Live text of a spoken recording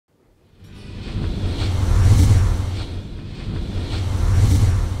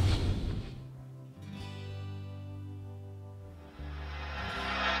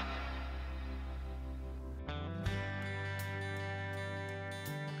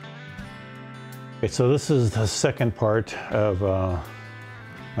Okay, so this is the second part of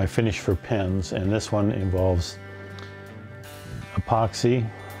my finish for pens, and this one involves epoxy,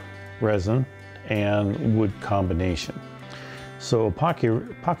 resin, and wood combination. So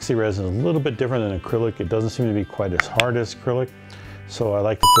epoxy resin is a little bit different than acrylic. It doesn't seem to be quite as hard as acrylic, so I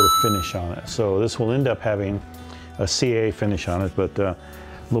like to put a finish on it. So this will end up having a CA finish on it, but a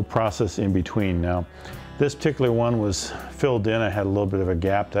little process in between. Now, this particular one was filled in. I had a little bit of a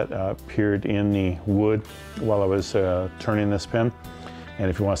gap that appeared in the wood while I was turning this pen. And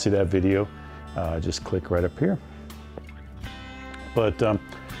if you want to see that video, just click right up here. But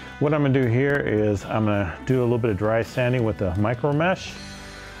what I'm going to do here is I'm going to do a little bit of dry sanding with the micro mesh.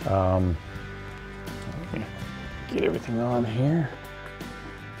 Let me get everything on here.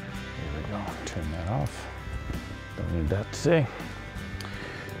 There we go. Turn that off. Don't need that today.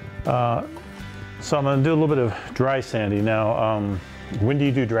 So I'm going to do a little bit of dry sanding. Now, when do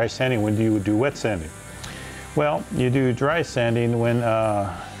you do dry sanding? When do you do wet sanding? Well, you do dry sanding when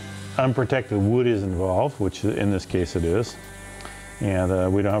unprotected wood is involved, which in this case it is.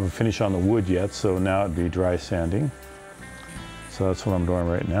 And we don't have a finish on the wood yet, so now it'd be dry sanding. So that's what I'm doing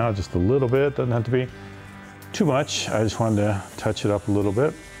right now, just a little bit. Doesn't have to be too much. I just wanted to touch it up a little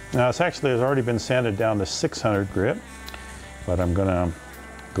bit. Now it's already been sanded down to 600 grit, but I'm gonna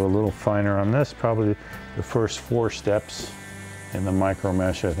go a little finer on this. Probably the first 4 steps in the micro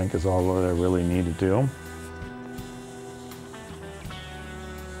mesh, I think, is all that I really need to do.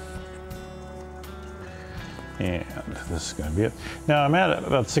 And this is going to be it. Now I'm at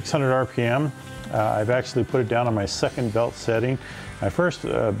about 600 RPM. I've actually put it down on my second belt setting. My first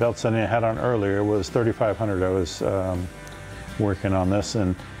belt setting I had on earlier was 3500. I was working on this,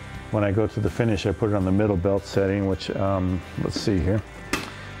 and when I go to the finish, I put it on the middle belt setting, which, let's see here.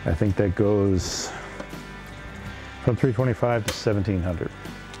 I think that goes from 325 to 1700.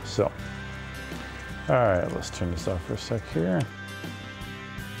 So, all right, let's turn this off for a sec here.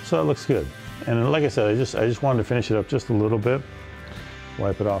 So it looks good. And like I said, I just wanted to finish it up just a little bit.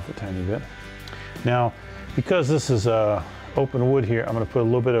 Wipe it off a tiny bit. Now, because this is open wood here, I'm going to put a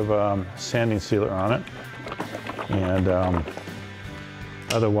little bit of sanding sealer on it. And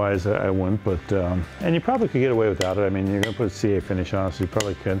otherwise I wouldn't, but, and you probably could get away without it. I mean, you're going to put a CA finish on it, so you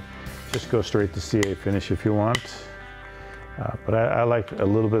probably could just go straight to CA finish if you want. But I like a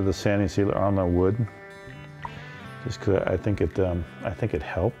little bit of the sanding sealer on the wood, just because I think it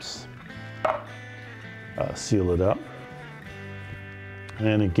helps seal it up,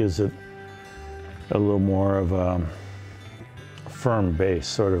 and it gives it a little more of a firm base,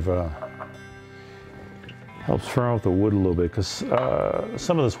 sort of helps firm up the wood a little bit, because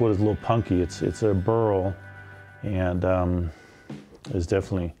some of this wood is a little punky. It's a burl, and is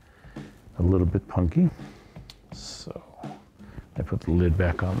definitely a little bit punky. So I put the lid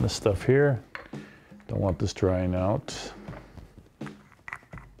back on this stuff here. Don't want this drying out.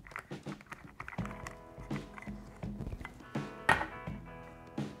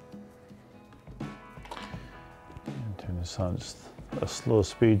 And turn this on just a slow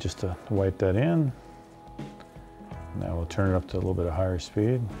speed just to wipe that in. Now we'll turn it up to a little bit of higher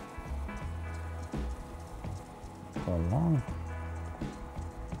speed. Go along.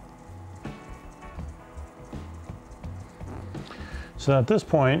 So at this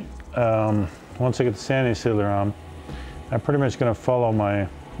point, once I get the sanding sealer on, I'm pretty much going to follow my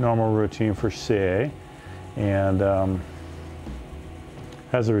normal routine for CA, and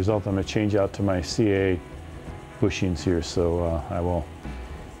as a result, I'm going to change out to my CA bushings here. So I will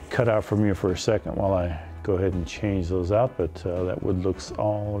cut out from you for a second while I go ahead and change those out, but that wood looks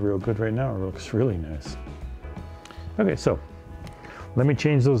all real good right now. It looks really nice. Okay, so let me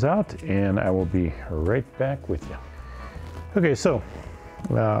change those out, and I will be right back with you. Okay, so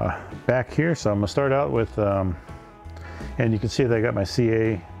back here, so I'm gonna start out with, and you can see that I got my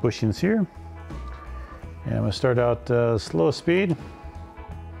CA bushings here. And I'm gonna start out slow speed.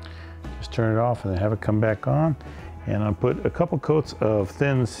 Just turn it off and then have it come back on. And I'll put a couple coats of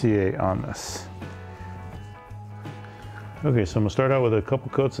thin CA on this. Okay, so I'm gonna start out with a couple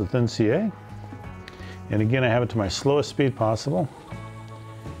coats of thin CA. And again, I have it to my slowest speed possible.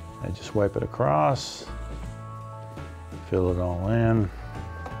 I just wipe it across. Fill it all in.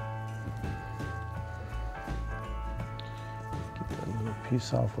 Get that little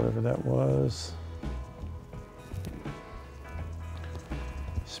piece off, whatever that was.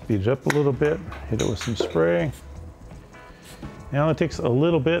 Speed it up a little bit, hit it with some spray. Now it takes a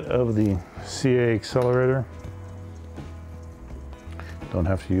little bit of the CA accelerator. Don't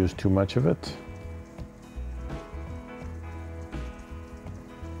have to use too much of it.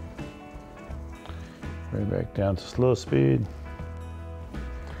 Right back down to slow speed.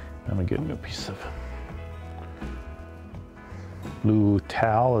 I'm gonna get a new piece of blue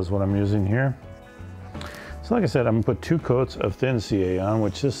towel is what I'm using here. So like I said, I'm gonna put 2 coats of thin CA on,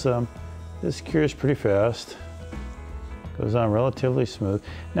 which this cures pretty fast. Goes on relatively smooth.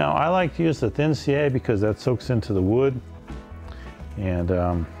 Now I like to use the thin CA because that soaks into the wood, and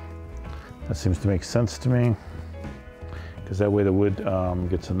that seems to make sense to me, because that way the wood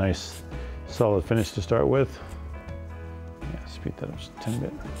gets a nice solid finish to start with. Yeah, speed that up just a tiny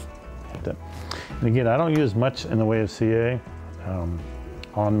bit. Like that. And again, I don't use much in the way of CA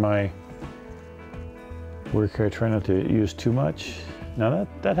on my work here. I try not to use too much. Now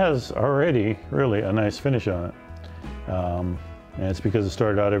that has already really a nice finish on it. And it's because it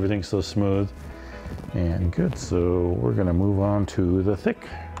started out everything so smooth and good. So we're gonna move on to the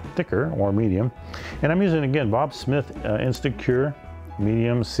thicker or medium. And I'm using, again, Bob Smith Instant Cure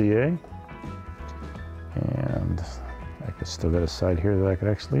Medium CA. And I could still got a side here that I could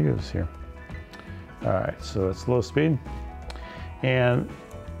actually use here. All right, so it's low speed. And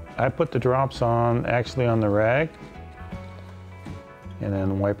I put the drops on, actually on the rag, and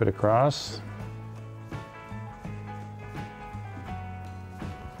then wipe it across.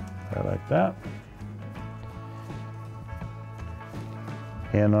 Like that.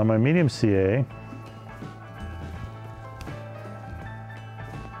 And on my medium CA,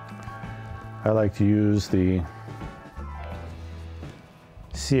 I like to use the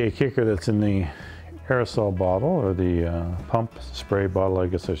CA kicker that's in the aerosol bottle, or the pump spray bottle, I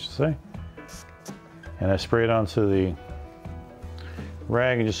guess I should say. And I spray it onto the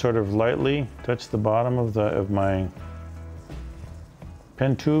rag and just sort of lightly touch the bottom of my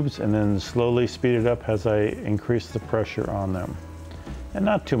pen tubes, and then slowly speed it up as I increase the pressure on them. And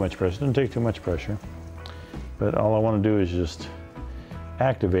not too much pressure, doesn't take too much pressure. But all I want to do is just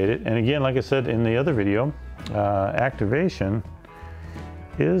activate it. And again, like I said in the other video, activation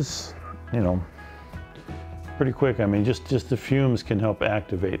is, you know, pretty quick. I mean, just the fumes can help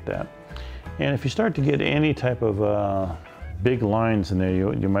activate that. And if you start to get any type of big lines in there,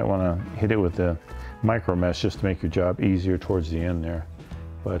 you might want to hit it with the micro mesh just to make your job easier towards the end there.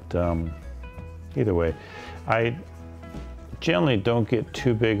 But either way, I generally don't get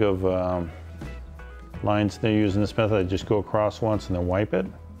too big of lines there using this method. I just go across once and then wipe it.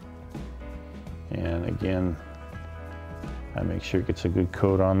 And again, I make sure it gets a good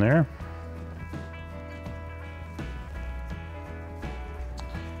coat on there.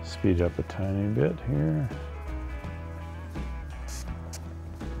 Speed up a tiny bit here.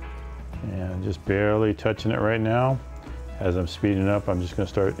 And just barely touching it right now. As I'm speeding up, I'm just going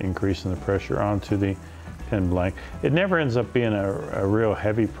to start increasing the pressure onto the pen blank. It never ends up being a real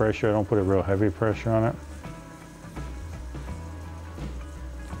heavy pressure. I don't put a real heavy pressure on it.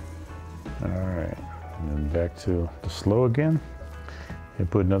 All right, and then back to the slow again,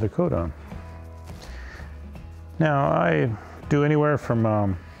 and put another coat on. Now I do anywhere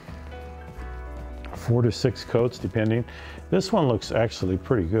from 4 to 6 coats, depending. This one looks actually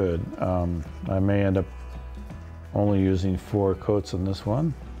pretty good. I may end up only using 4 coats on this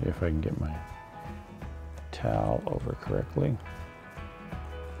one, if I can get my towel over correctly.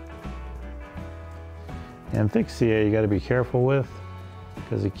 And thick CA you got to be careful with,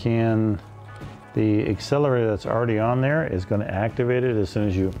 because it can, the accelerator that's already on there is going to activate it as soon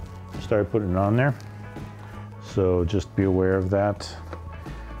as you start putting it on there. So just be aware of that.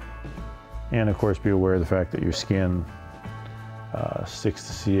 And of course be aware of the fact that your skin sticks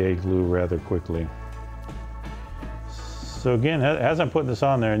to CA glue rather quickly. So again, as I'm putting this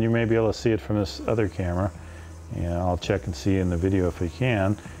on there, and you may be able to see it from this other camera, and I'll check and see in the video if I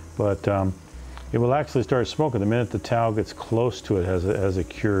can, but it will actually start smoking the minute the towel gets close to it as it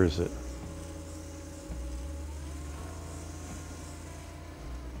cures it.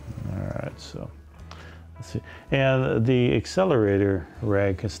 All right, so let's see. And the accelerator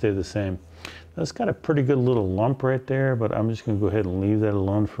rag can stay the same. That's got a pretty good little lump right there, but I'm just going to go ahead and leave that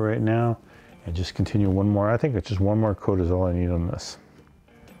alone for right now and just continue one more. I think it's just one more coat is all I need on this.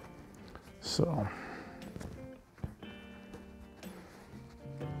 So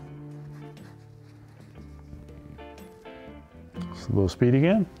low speed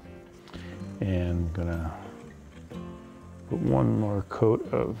again, and I'm gonna put one more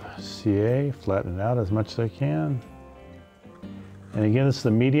coat of CA, flatten it out as much as I can. And again, this is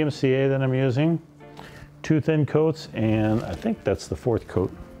the medium CA that I'm using. 2 thin coats, and I think that's the 4th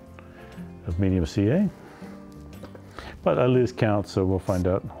coat of medium CA. But I lose count, so we'll find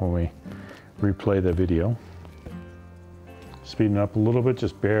out when we replay the video. Speeding up a little bit,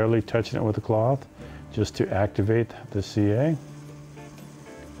 just barely touching it with the cloth, just to activate the CA.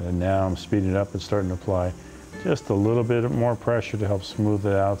 And now I'm speeding up and starting to apply Just a little bit more pressure to help smooth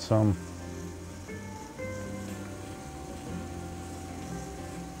it out some.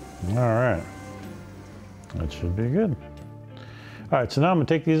 All right, that should be good. All right, so now I'm gonna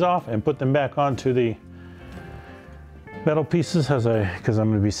take these off and put them back onto the metal pieces because I'm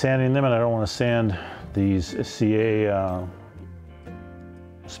gonna be sanding them, and I don't want to sand these CA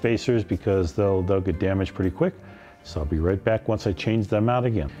spacers because they'll get damaged pretty quick. So I'll be right back once I change them out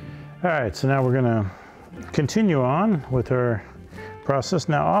again. All right, so now we're gonna continue on with our process.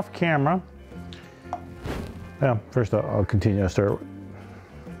 Now off camera, well, first I'll continue to start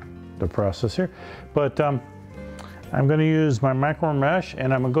the process here, but I'm gonna use my micro mesh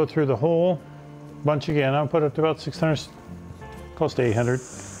and I'm gonna go through the whole bunch again. I'll put it to about 600, close to 800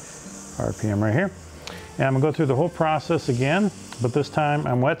 RPM right here. And I'm gonna go through the whole process again, but this time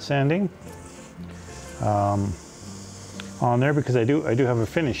I'm wet sanding on there because I do have a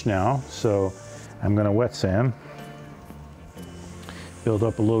finish now. So I'm gonna wet sand, build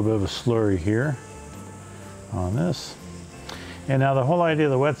up a little bit of a slurry here on this. And now the whole idea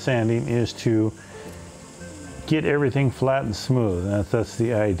of the wet sanding is to get everything flat and smooth. And that's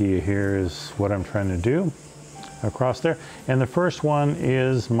the idea here, is what I'm trying to do across there. And the first one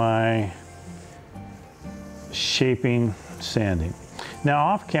is my shaping sanding. Now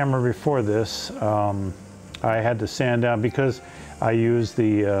off camera before this, I had to sand down because I use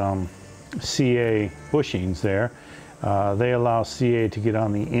the CA bushings there. They allow CA to get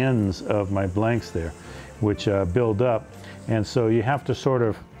on the ends of my blanks there, which build up. And so you have to sort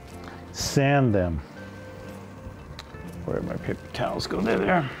of sand them. Where did my paper towels go?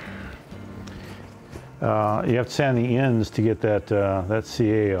 There. You have to sand the ends to get that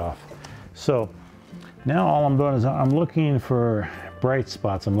CA off. So now all I'm doing is I'm looking for bright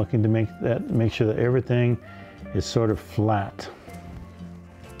spots. I'm looking to make sure that everything is sort of flat.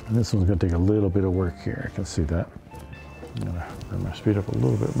 And this one's going to take a little bit of work here. I can see that. I'm going to bring my speed up a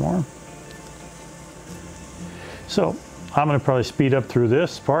little bit more. So I'm going to probably speed up through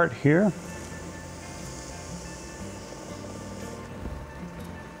this part here.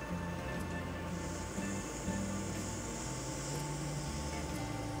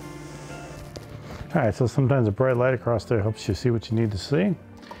 All right, so sometimes a bright light across there helps you see what you need to see.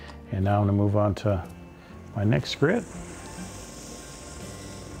 And now I'm gonna move on to my next grit.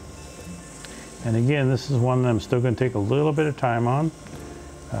 And again, this is one that I'm still gonna take a little bit of time on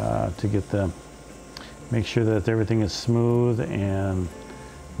to make sure that everything is smooth and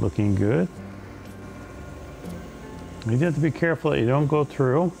looking good. You have to be careful that you don't go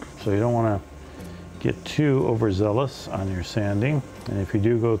through, so you don't wanna get too overzealous on your sanding. And if you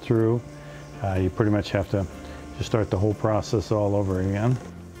do go through, you pretty much have to just start the whole process all over again.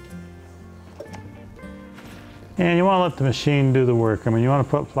 And you want to let the machine do the work. I mean, you want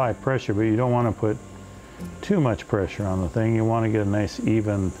to apply pressure, but you don't want to put too much pressure on the thing. You want to get a nice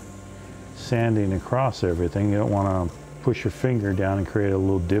even sanding across everything. You don't want to push your finger down and create a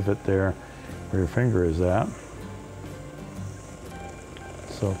little divot there where your finger is at.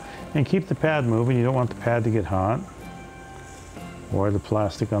 So, and keep the pad moving. You don't want the pad to get hot, or the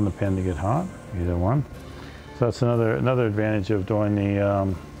plastic on the pen to get hot, either one. So that's another advantage of doing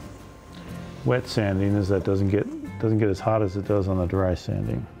the wet sanding, is that it doesn't get as hot as it does on the dry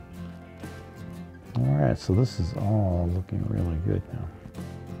sanding. All right, so this is all looking really good now.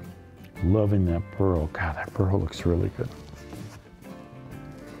 Loving that pearl. God, that pearl looks really good.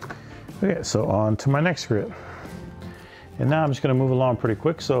 Okay, so on to my next grit. And now I'm just gonna move along pretty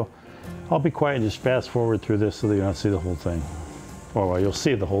quick, so I'll be quiet and just fast forward through this so that you don't see the whole thing. Well, you'll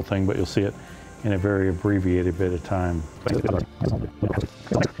see the whole thing, but you'll see it in a very abbreviated bit of time.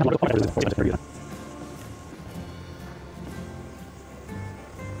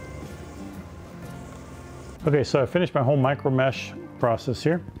 Okay, so I finished my whole micro mesh process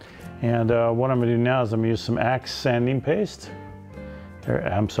here. And what I'm gonna do now is I'm gonna use some Axe sanding paste.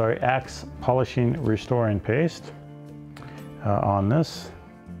 Axe polishing restoring paste on this.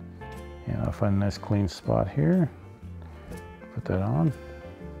 And I'll find a nice clean spot here. Put that on.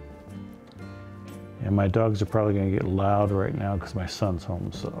 And my dogs are probably gonna get loud right now because my son's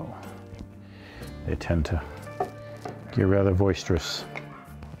home, so they tend to get rather boisterous.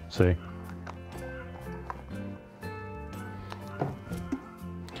 See?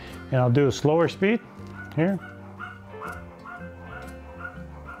 And I'll do a slower speed here.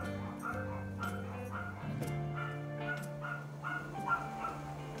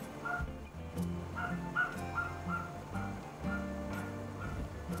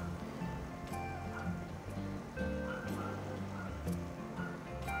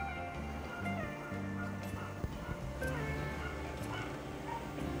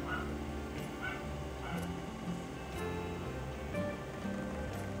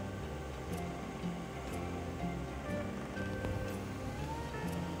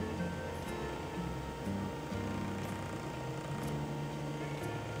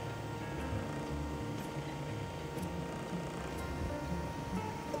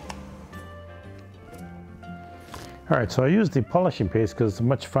 All right, so I used the polishing paste because it's a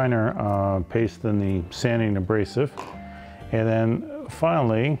much finer paste than the sanding abrasive. And then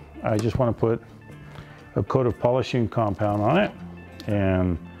finally, I just want to put a coat of polishing compound on it.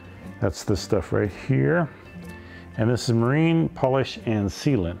 And that's this stuff right here. And this is marine polish and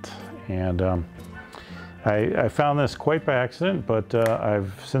sealant. And I found this quite by accident, but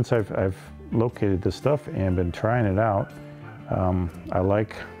since I've located this stuff and been trying it out, I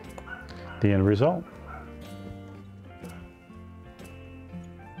like the end result.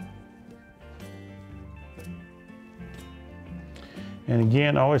 And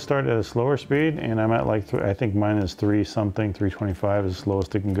again, always start at a slower speed, and I'm at like, I think mine is 3 something, 325 is the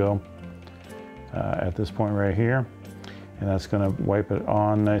slowest it can go at this point right here. And that's gonna wipe it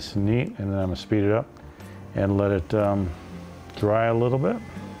on nice and neat, and then I'm gonna speed it up and let it dry a little bit.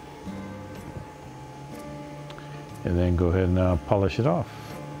 And then go ahead and polish it off,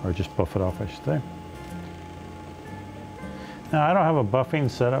 or just buff it off, I should say. Now, I don't have a buffing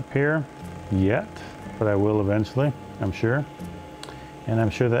setup here yet, but I will eventually, I'm sure. And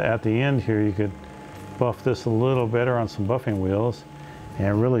I'm sure that at the end here, you could buff this a little better on some buffing wheels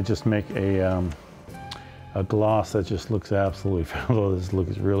and really just make a gloss that just looks absolutely fabulous. This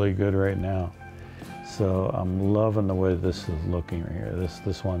looks really good right now. So I'm loving the way this is looking right here.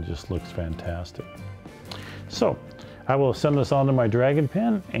 This one just looks fantastic. So I will send this onto my dragon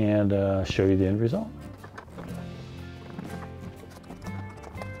pen and show you the end result.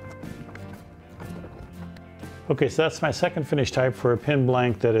 Okay, so that's my second finish type for a pen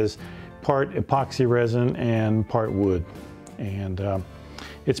blank that is part epoxy resin and part wood. And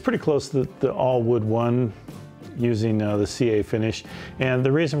it's pretty close to the all wood one using the CA finish. And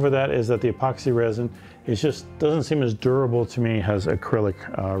the reason for that is that the epoxy resin doesn't seem as durable to me as acrylic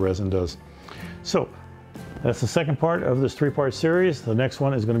resin does. So that's the second part of this 3-part series. The next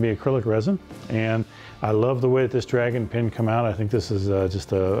one is going to be acrylic resin. And I love the way that this dragon pen come out. I think this is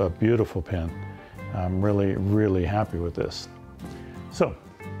just a beautiful pen. I'm really, really happy with this. So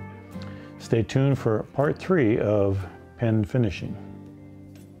stay tuned for part 3 of pen finishing.